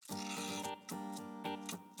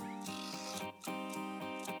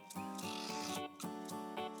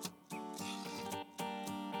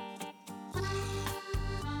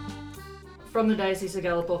From the Diocese of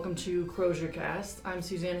Gallup, welcome to CrozierCast. I'm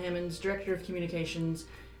Suzanne Hammonds, Director of Communications.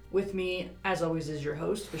 With me, as always, is your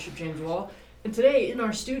host, Bishop James Wall. And today in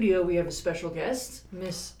our studio, we have a special guest,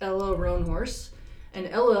 Miss Ella Roanhorse. And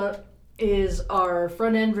Ella is our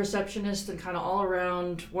front-end receptionist and kind of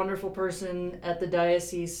all-around wonderful person at the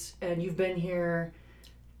diocese. And you've been here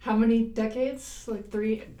how many decades? Like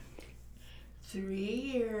 3? 3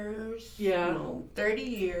 years. Yeah. No, 30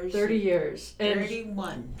 years. 30 years. And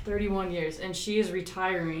 31. 31 years. And she is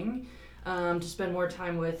retiring to spend more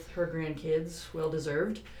time with her grandkids. Well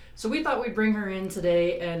deserved. So we thought we'd bring her in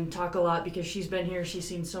today and talk a lot because she's been here. She's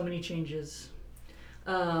seen so many changes.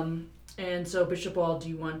 And so, Bishop Wall, do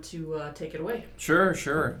you want to take it away?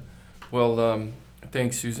 Sure. Well,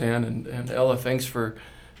 thanks, Suzanne. And Ella, thanks for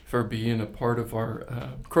being a part of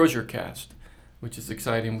our CrozierCast, which is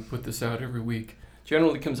exciting. We put this out every week.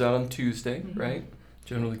 Generally comes out on Tuesday, right?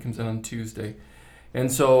 Generally comes out on Tuesday.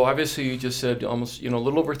 And so obviously you just said almost, a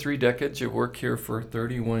little over 3 decades. You work here for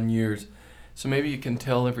 31 years. So maybe you can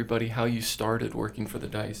tell everybody how you started working for the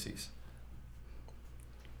diocese.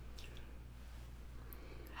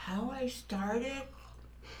 How I started?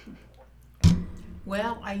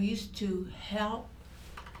 Well, I used to help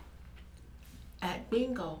at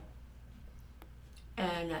bingo.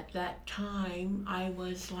 And at that time, I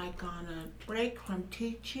was like on a break from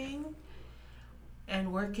teaching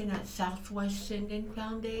and working at Southwest Sending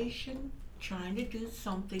Foundation, trying to do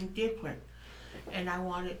something different. And I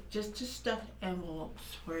wanted just to stuff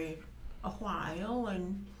envelopes for a while,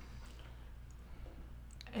 and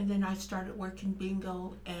then I started working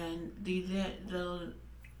bingo, and the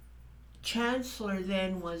chancellor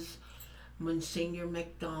then was Monsignor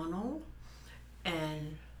McDonald,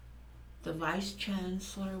 and the vice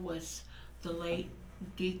chancellor was the late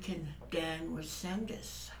Deacon Dan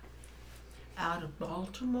Resendez out of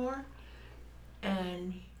Baltimore,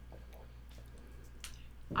 and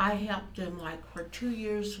I helped them like for 2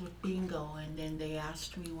 years with bingo, and then they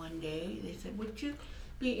asked me one day, they said, would you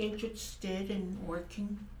be interested in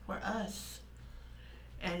working for us?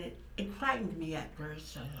 And it frightened me at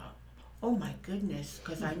first. I thought, oh my goodness,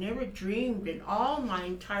 because I never dreamed in all my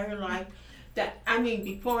entire life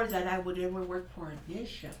before that I would ever work for a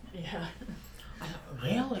bishop. Yeah. I thought,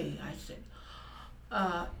 really? I said,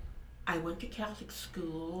 I went to Catholic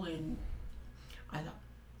school, and I thought,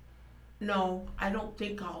 no, I don't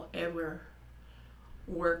think I'll ever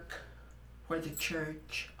work for the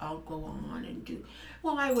church. I'll go on and do.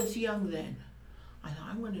 Well, I was young then. I thought,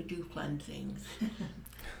 I'm going to do fun things.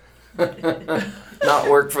 Not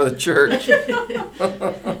work for the church.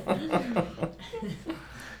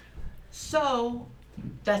 So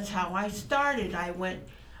that's how I started. I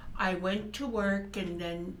went to work, and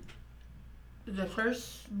then the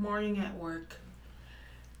first morning at work,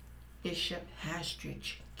 Bishop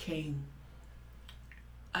Hastridge came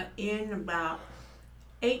in about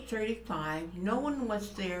 8:35. No one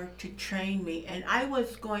was there to train me, and I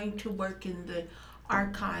was going to work in the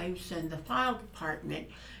archives and the file department,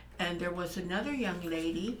 and there was another young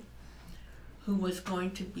lady who was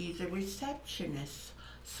going to be the receptionist.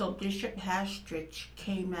 So Bishop Hastridge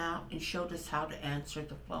came out and showed us how to answer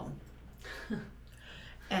the phone.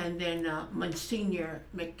 And then Monsignor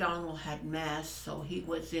McDonald had Mass, so he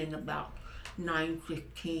was in about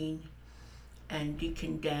 9:15, and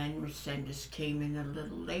Deacon Dan Resendez came in a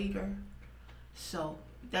little later. So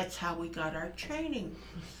that's how we got our training.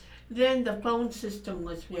 Then the phone system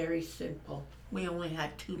was very simple. We only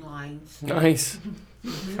had 2 lines. Nice.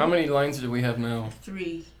 How many lines do we have now?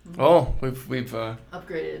 3. Oh, we've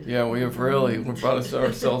Upgraded. Yeah, we brought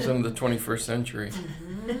ourselves into the 21st century.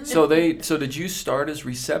 So did you start as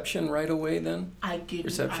reception right away then? I didn't.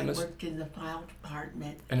 Receptionist? I worked in the file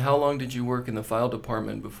department. And how long did you work in the file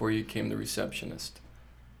department before you became the receptionist?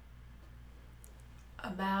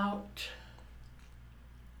 About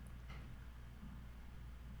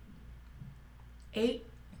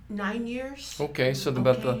 8-9 years. Okay, so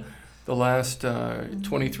about the last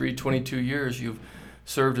 23, 22 years you've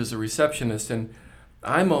served as a receptionist. And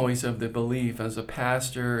I'm always of the belief as a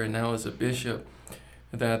pastor and now as a bishop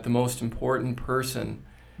that the most important person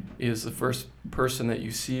is the first person that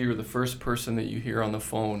you see or the first person that you hear on the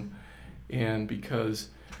phone. And because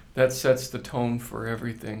that sets the tone for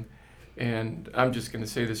everything. And I'm just going to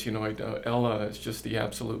say this, Ella is just the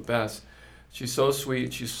absolute best. She's so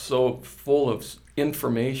sweet. She's so full of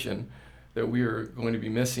information that we are going to be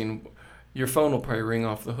missing. Your phone will probably ring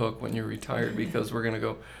off the hook when you're retired because we're going to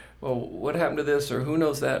go, well, what happened to this, or who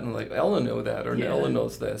knows that? And like, Ella know that, or Ella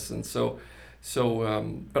knows this. And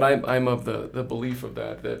but I'm of the belief of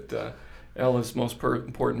that Ella's the most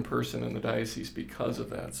important person in the diocese because of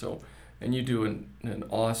that. So and you do an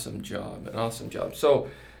awesome job, So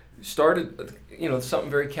started,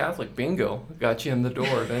 something very Catholic. Bingo, got you in the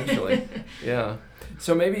door eventually. Yeah.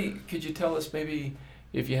 So maybe, could you tell us maybe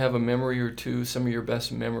if you have a memory or two, some of your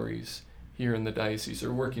best memories here in the diocese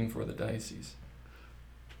or working for the diocese?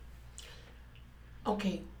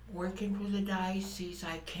 Okay, working for the diocese,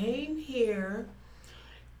 I came here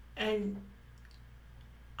and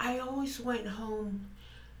I always went home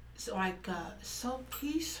so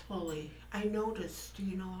peacefully. I noticed,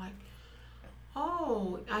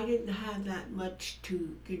 I didn't have that much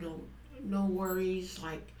to, no worries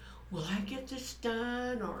like, will I get this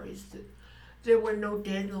done, or there were no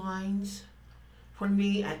deadlines for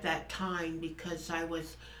me at that time because I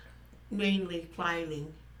was mainly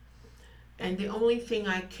filing. And the only thing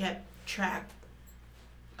I kept track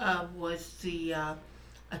of was the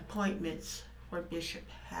appointments for Bishop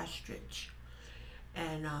Hastrich.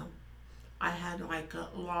 And I had like a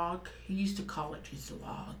log. He used to call it his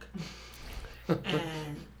log.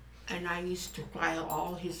 and I used to file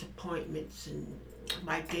all his appointments and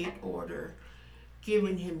my date order,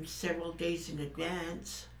 giving him several days in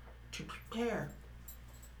advance to prepare.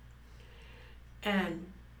 And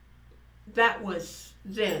that was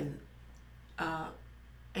then an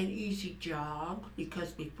easy job,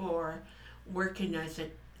 because before, working as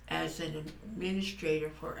an administrator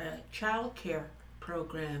for a child care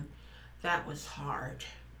program, that was hard.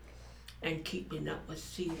 And keeping up with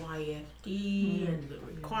CYFD and the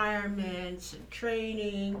requirements and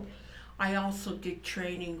training. I also did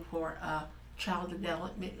training for child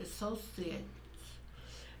development associates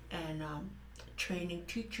and training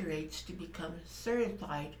teacher aides to become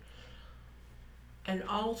certified. And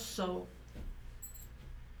also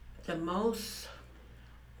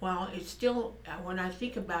it's still, when I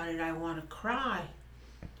think about it, I want to cry.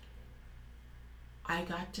 I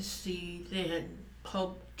got to see then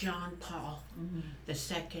Pope John Paul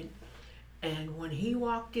II, and when he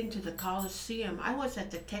walked into the Coliseum, I was at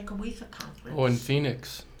the Tecawitha conference. Oh, in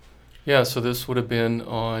Phoenix. Yeah, so this would have been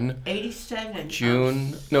on 87.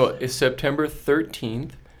 It's September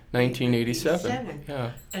 13th, 1987.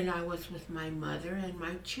 Yeah. And I was with my mother and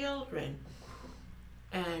my children.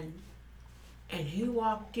 And he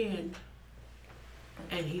walked in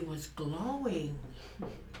and he was glowing.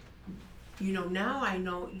 Now I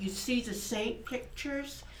know, you see the saint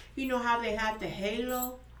pictures? You know how they have the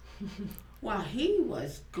halo? Well, he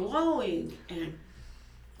was glowing, and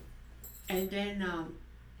then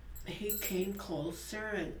he came closer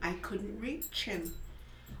and I couldn't reach him.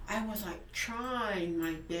 I was like trying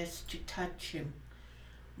my best to touch him,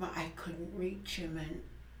 but I couldn't reach him,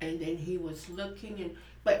 and then he was looking,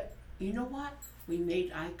 but you know what? We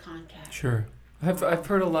made eye contact. Sure. I've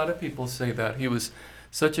heard a lot of people say that. He was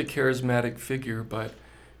such a charismatic figure, but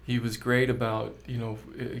he was great about,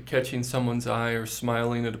 catching someone's eye or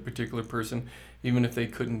smiling at a particular person, even if they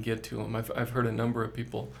couldn't get to him. I've heard a number of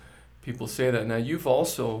people say that. Now, you've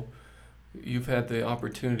had the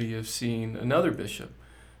opportunity of seeing another bishop,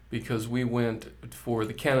 because we went for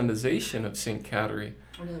the canonization of St. Kateri.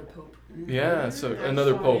 Another pope. Yeah, so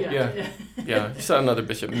another pope, yeah. Yeah, you saw another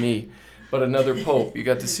bishop, me, but another pope. You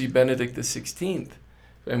got to see Benedict XVI.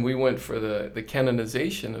 And we went for the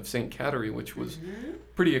canonization of St. Kateri, which was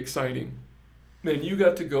pretty exciting. And you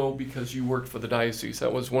got to go because you worked for the diocese.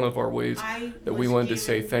 That was one of our ways that we wanted to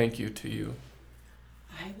say thank you to you.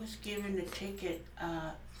 I was given a ticket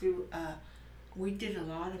through, we did a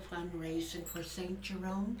lot of fundraising for St.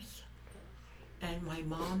 Jerome's. And my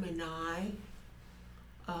mom and I,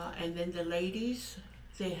 and then the ladies,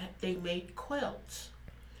 they made quilts.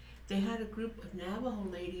 They had a group of Navajo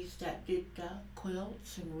ladies that did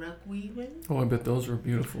quilts and rug weaving. Oh, I bet those were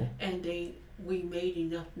beautiful. And we made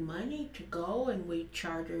enough money to go, and we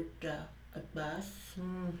chartered a bus,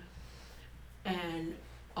 and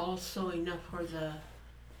also enough for the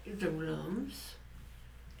rooms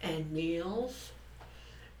and meals.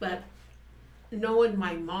 But knowing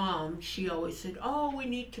my mom, she always said, "Oh, we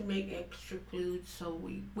need to make extra food," so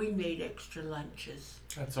we made extra lunches.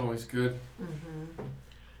 That's always good.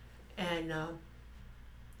 And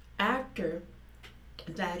after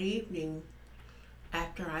that evening,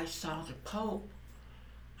 after I saw the Pope,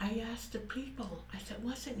 I asked the people, I said,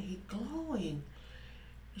 "Wasn't he glowing?"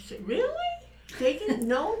 He said, "Really?" They didn't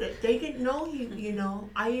know that. They didn't know he,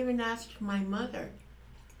 I even asked my mother.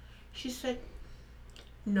 She said,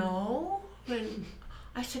 "No." And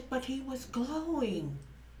I said, "But he was glowing."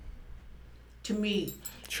 To me.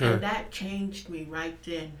 Sure. And that changed me right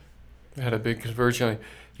then. I had a big conversion.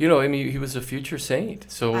 He was a future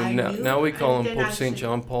saint. So now we call him Pope St.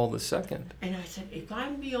 John Paul II. And I said, if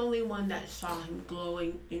I'm the only one that saw him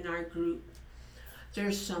glowing in our group,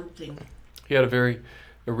 there's something. He had a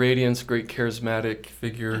radiance, great charismatic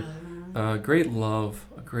figure, great love,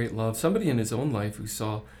 a great love. Somebody in his own life who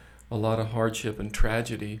saw a lot of hardship and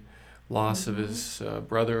tragedy, loss of his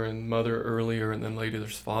brother and mother earlier, and then later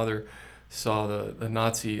his father, saw the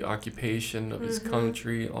Nazi occupation of his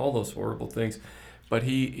country, all those horrible things. But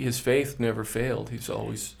his faith never failed. He's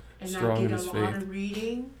always strong in his faith. And I did a lot of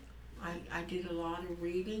reading. I did a lot of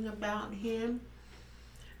reading about him.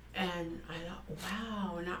 And I thought,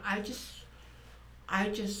 wow. And I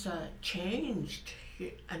just changed.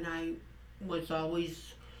 And I was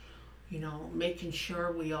always, making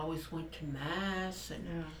sure we always went to Mass.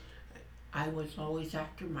 And I was always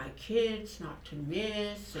after my kids not to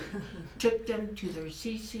miss, and took them to their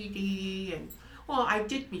CCD, and I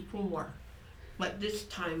did before, but this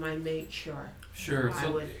time I made sure. Sure.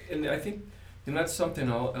 And I think, and that's something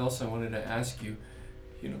else I wanted to ask you.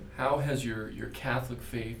 How has your Catholic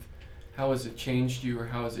faith, how has it changed you, or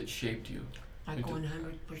how has it shaped you? Like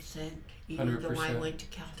 100%, even though I went to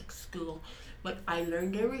Catholic school, but I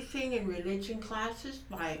learned everything in religion classes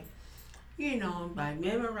by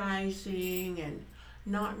memorizing and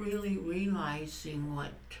not really realizing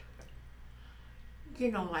what,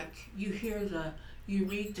 like you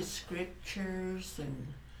read the scriptures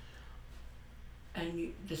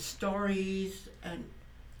and the stories, and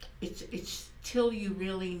it's till you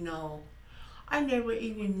really know. I never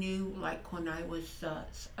even knew, like when I was a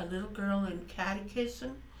little girl in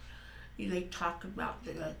catechism, they talk about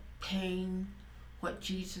the pain, what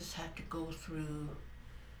Jesus had to go through.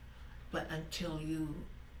 But until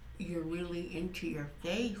you're really into your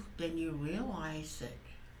faith, then you realize it.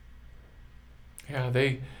 Yeah,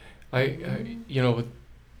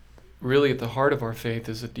 really at the heart of our faith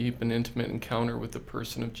is a deep and intimate encounter with the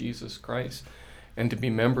person of Jesus Christ, and to be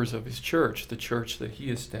members of his church, the church that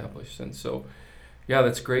he established. And so, yeah,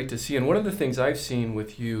 that's great to see. And one of the things I've seen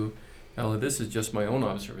with you, Ella, this is just my own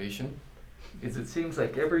observation, is it seems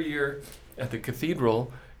like every year at the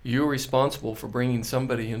cathedral, you're responsible for bringing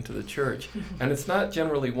somebody into the church. And it's not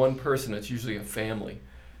generally one person, it's usually a family.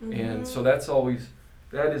 And so that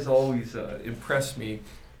has always impressed me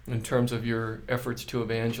in terms of your efforts to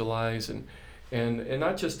evangelize and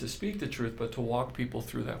not just to speak the truth, but to walk people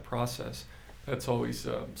through that process. That's always,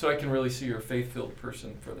 so I can really see you're a faith-filled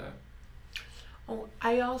person for that. Oh,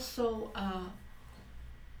 I also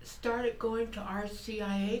started going to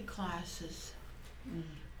RCIA classes,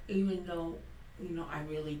 even though I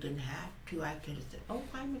really didn't have to. I could have said,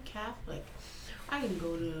 I'm a Catholic. I can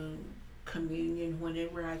go to communion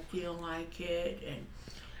whenever I feel like it,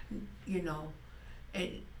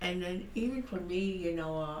 and then even for me,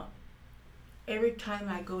 every time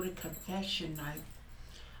I go to confession, I'm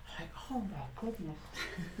like, oh my goodness.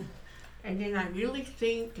 And then I really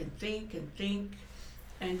think, and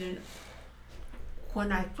then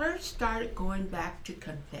when I first started going back to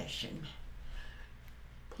confession,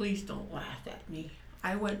 please don't laugh at me.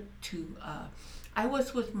 I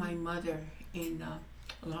was with my mother in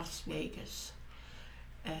Las Vegas,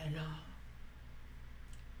 and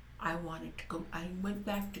I wanted to go. I went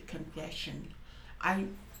back to confession. I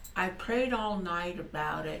prayed all night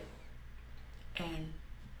about it, and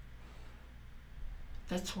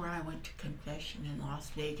that's where I went to confession in Las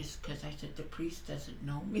Vegas, because I said the priest doesn't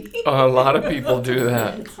know me. A lot of people do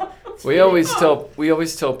that. We always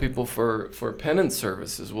tell people for penance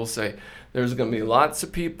services, we'll say there's going to be lots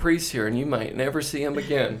of priests here, and you might never see them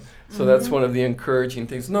again. So that's one of the encouraging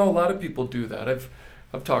things. No, a lot of people do that. I've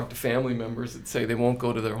talked to family members that say they won't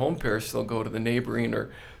go to their home parish; they'll go to the neighboring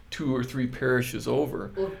or 2 or 3 parishes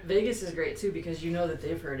over. Well, Vegas is great too, because you know that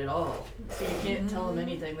they've heard it all, so you can't tell them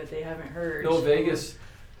anything that they haven't heard. No, Vegas,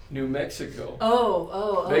 New Mexico.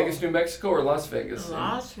 Oh. Vegas, New Mexico, or Las Vegas?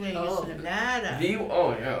 Las Vegas, Nevada.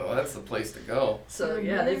 That's the place to go. So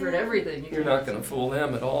yeah, they've heard everything. You're not going to fool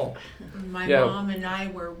them at all. My mom and I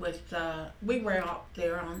were we were out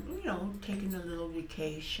there on, taking a little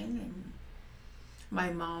vacation, and my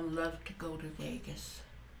mom loved to go to Vegas.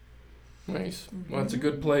 Nice. Well, it's a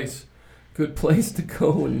good place. Good place to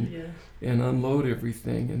go and unload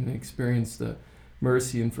everything and experience the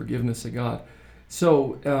mercy and forgiveness of God.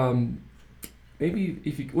 So, what are you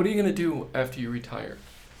going to do after you retire?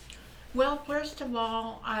 Well, first of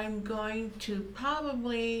all, I'm going to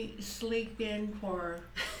probably sleep in for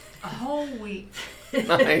a whole week.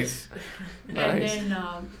 Nice. And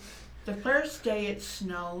then the first day it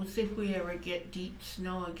snows, if we ever get deep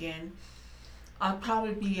snow again, I'll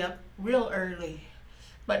probably be up real early.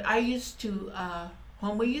 But I used to,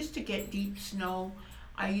 when we used to get deep snow,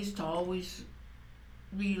 I used to always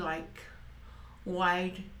be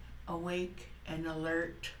wide awake and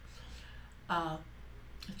alert.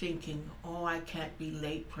 thinking, oh, I can't be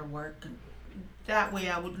late for work, and that way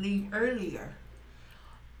I would leave earlier.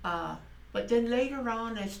 But then later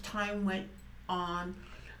on, as time went on,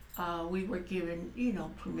 we were given,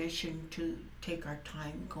 permission to take our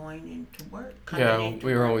time going into work.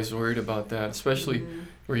 We were always worried about that, especially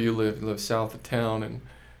where you live south of town,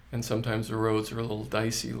 and sometimes the roads are a little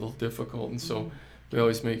dicey, a little difficult, and so we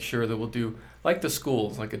always make sure that we'll do, like the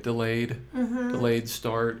schools, like a delayed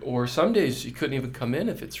start, or some days you couldn't even come in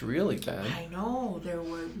if it's really bad. I know, there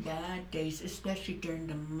were bad days, especially during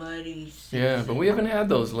the muddy season. Yeah, but we haven't had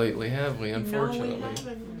those lately, have we, unfortunately? No, we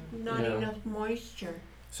haven't. Not enough moisture.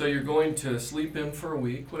 So you're going to sleep in for a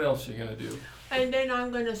week. What else are you going to do? And then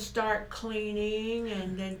I'm going to start cleaning,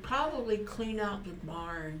 and then probably clean out the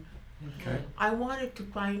barn. Okay. I wanted to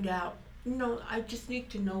find out, I just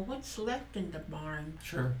need to know what's left in the barn.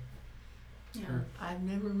 Sure. Yeah. Sure. I've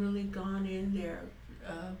never really gone in there.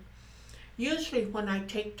 Usually when I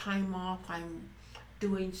take time off, I'm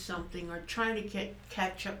doing something or trying to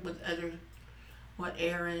catch up with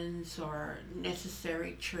errands or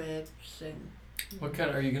necessary trips. And what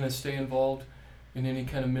kind are you going to stay involved in any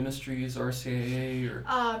kind of ministries, RCAA or?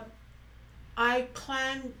 I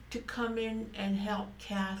plan to come in and help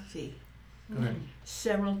Kathy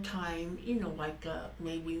several times, like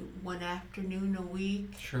maybe one afternoon a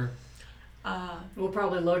week. Sure. We'll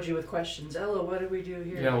probably load you with questions. Ella, what do we do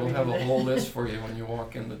here? Yeah, we'll have a whole list for you when you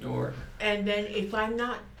walk in the door. And then if I'm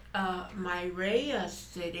not, my Rhea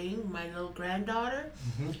sitting, my little granddaughter,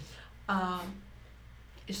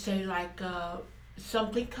 say like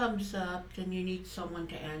something comes up and you need someone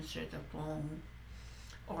to answer the phone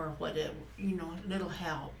or whatever, little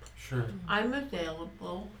help. Sure. I'm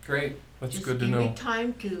available. Great. That's Just good to know. give me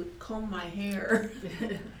time to comb my hair.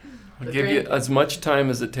 I'll give you as much time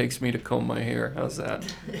as it takes me to comb my hair. How's that?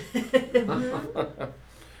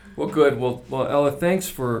 Well, good. Well, Ella, thanks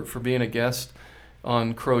for being a guest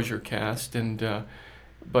on Crozier Cast, and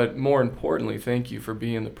but more importantly, thank you for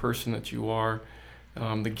being the person that you are,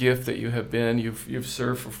 the gift that you have been. You've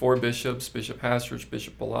served for 4 bishops: Bishop Hastridge,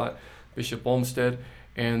 Bishop Palat, Bishop Olmsted,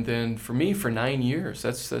 and then for me for 9 years.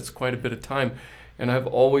 That's quite a bit of time, and I've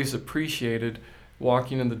always appreciated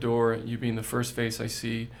walking in the door, you being the first face I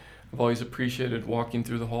see. I've always appreciated walking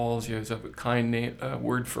through the halls. You always have a kind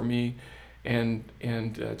word for me, and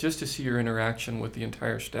just to see your interaction with the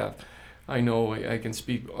entire staff. I know I can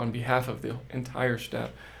speak on behalf of the entire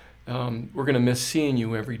staff. We're going to miss seeing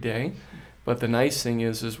you every day, but the nice thing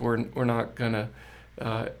is we're not going to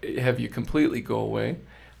have you completely go away.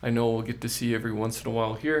 I know we'll get to see you every once in a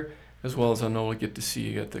while here, as well as I know we'll get to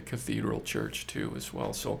see you at the Cathedral Church too as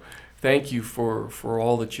well. So thank you for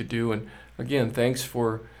all that you do, and again, thanks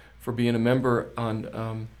for being a member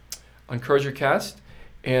on Crozier Cast.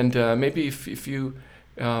 And maybe if you,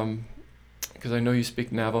 because I know you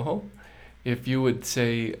speak Navajo, if you would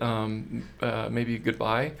say maybe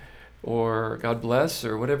goodbye or God bless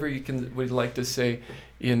or whatever would like to say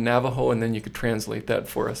in Navajo, and then you could translate that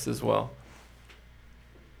for us as well.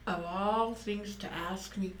 Of all things to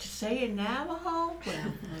ask me to say in Navajo,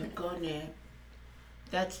 well, I'm gonna.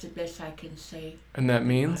 That's the best I can say. And that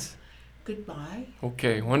means? Goodbye.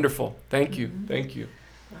 Okay, wonderful. Thank you. Thank you.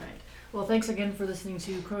 All right. Well, thanks again for listening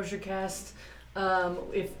to Crozier Cast.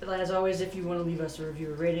 As always, if you want to leave us a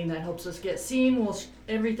review or rating, that helps us get seen.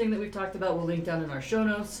 Everything that we've talked about, we'll link down in our show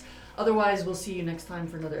notes. Otherwise, we'll see you next time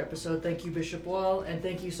for another episode. Thank you, Bishop Wall, and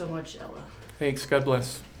thank you so much, Ella. Thanks. God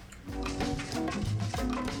bless.